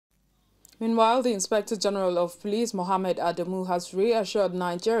Meanwhile, the Inspector General of Police, Mohammed Adamu, has reassured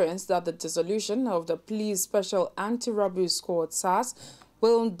Nigerians that the dissolution of the Police Special Anti-Robbery Squad (SAS)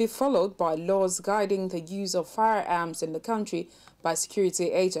 will be followed by laws guiding the use of firearms in the country by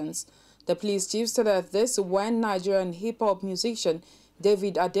security agents. The police chief said this when Nigerian hip-hop musician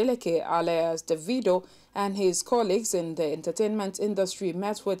David Adeleke, alias Davido, and his colleagues in the entertainment industry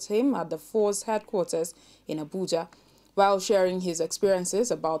met with him at the force headquarters in Abuja. While sharing his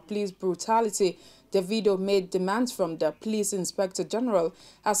experiences about police brutality, Davido made demands from the Police Inspector General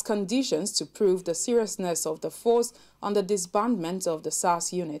as conditions to prove the seriousness of the force on the disbandment of the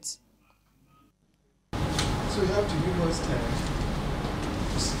SAS unit. So you have to give us time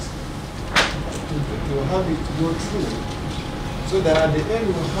to have it go through, so that at the end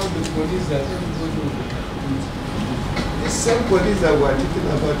we'll have the police that everybody will be happy. This same police that we are talking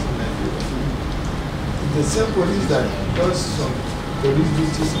about in Nigeria, the same police that does some police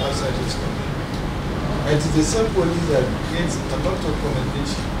duties outside this country. And it is the same police that gets a lot of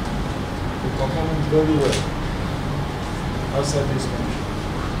commendation to perform very well outside this country.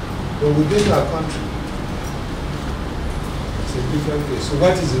 But within our country, it's a different case. So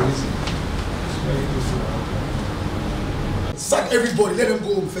what is the reason? Sack everybody, let them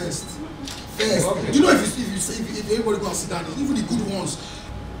go home first. Okay. You know, if everybody go and sit down, even the good ones,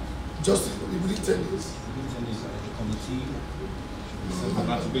 just within 10 days.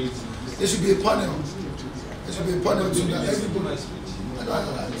 There should be a panel. There should be a panel to that everybody.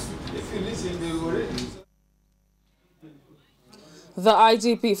 If you listen, they already. The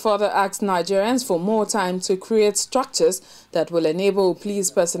IGP further asked Nigerians for more time to create structures that will enable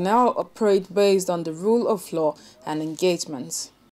police personnel operate based on the rule of law and engagement.